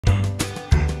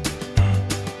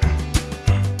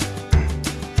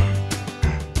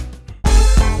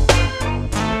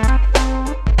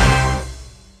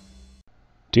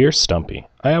Dear Stumpy,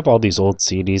 I have all these old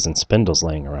CDs and spindles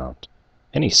laying around.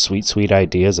 Any sweet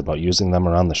ideas about using them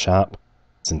around the shop?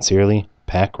 Sincerely,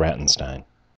 Pac Rattenstein.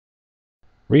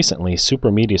 Recently,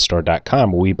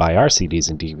 SuperMediaStore.com, where we buy our CDs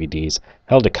and DVDs,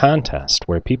 held a contest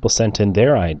where people sent in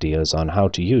their ideas on how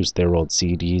to use their old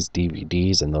CDs,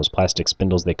 DVDs, and those plastic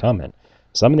spindles they come in.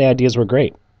 Some of the ideas were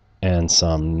great, and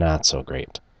some not so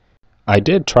great. I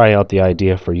did try out the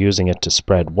idea for using it to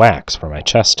spread wax for my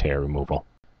chest hair removal.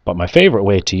 But my favorite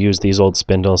way to use these old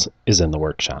spindles is in the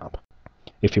workshop.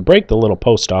 If you break the little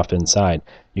post off inside,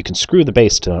 you can screw the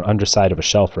base to the underside of a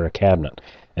shelf or a cabinet,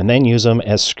 and then use them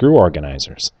as screw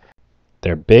organizers.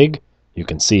 They're big, you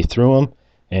can see through them,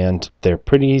 and they're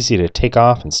pretty easy to take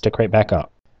off and stick right back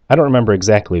up. I don't remember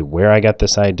exactly where I got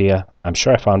this idea. I'm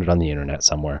sure I found it on the internet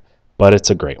somewhere, but it's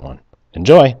a great one.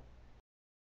 Enjoy!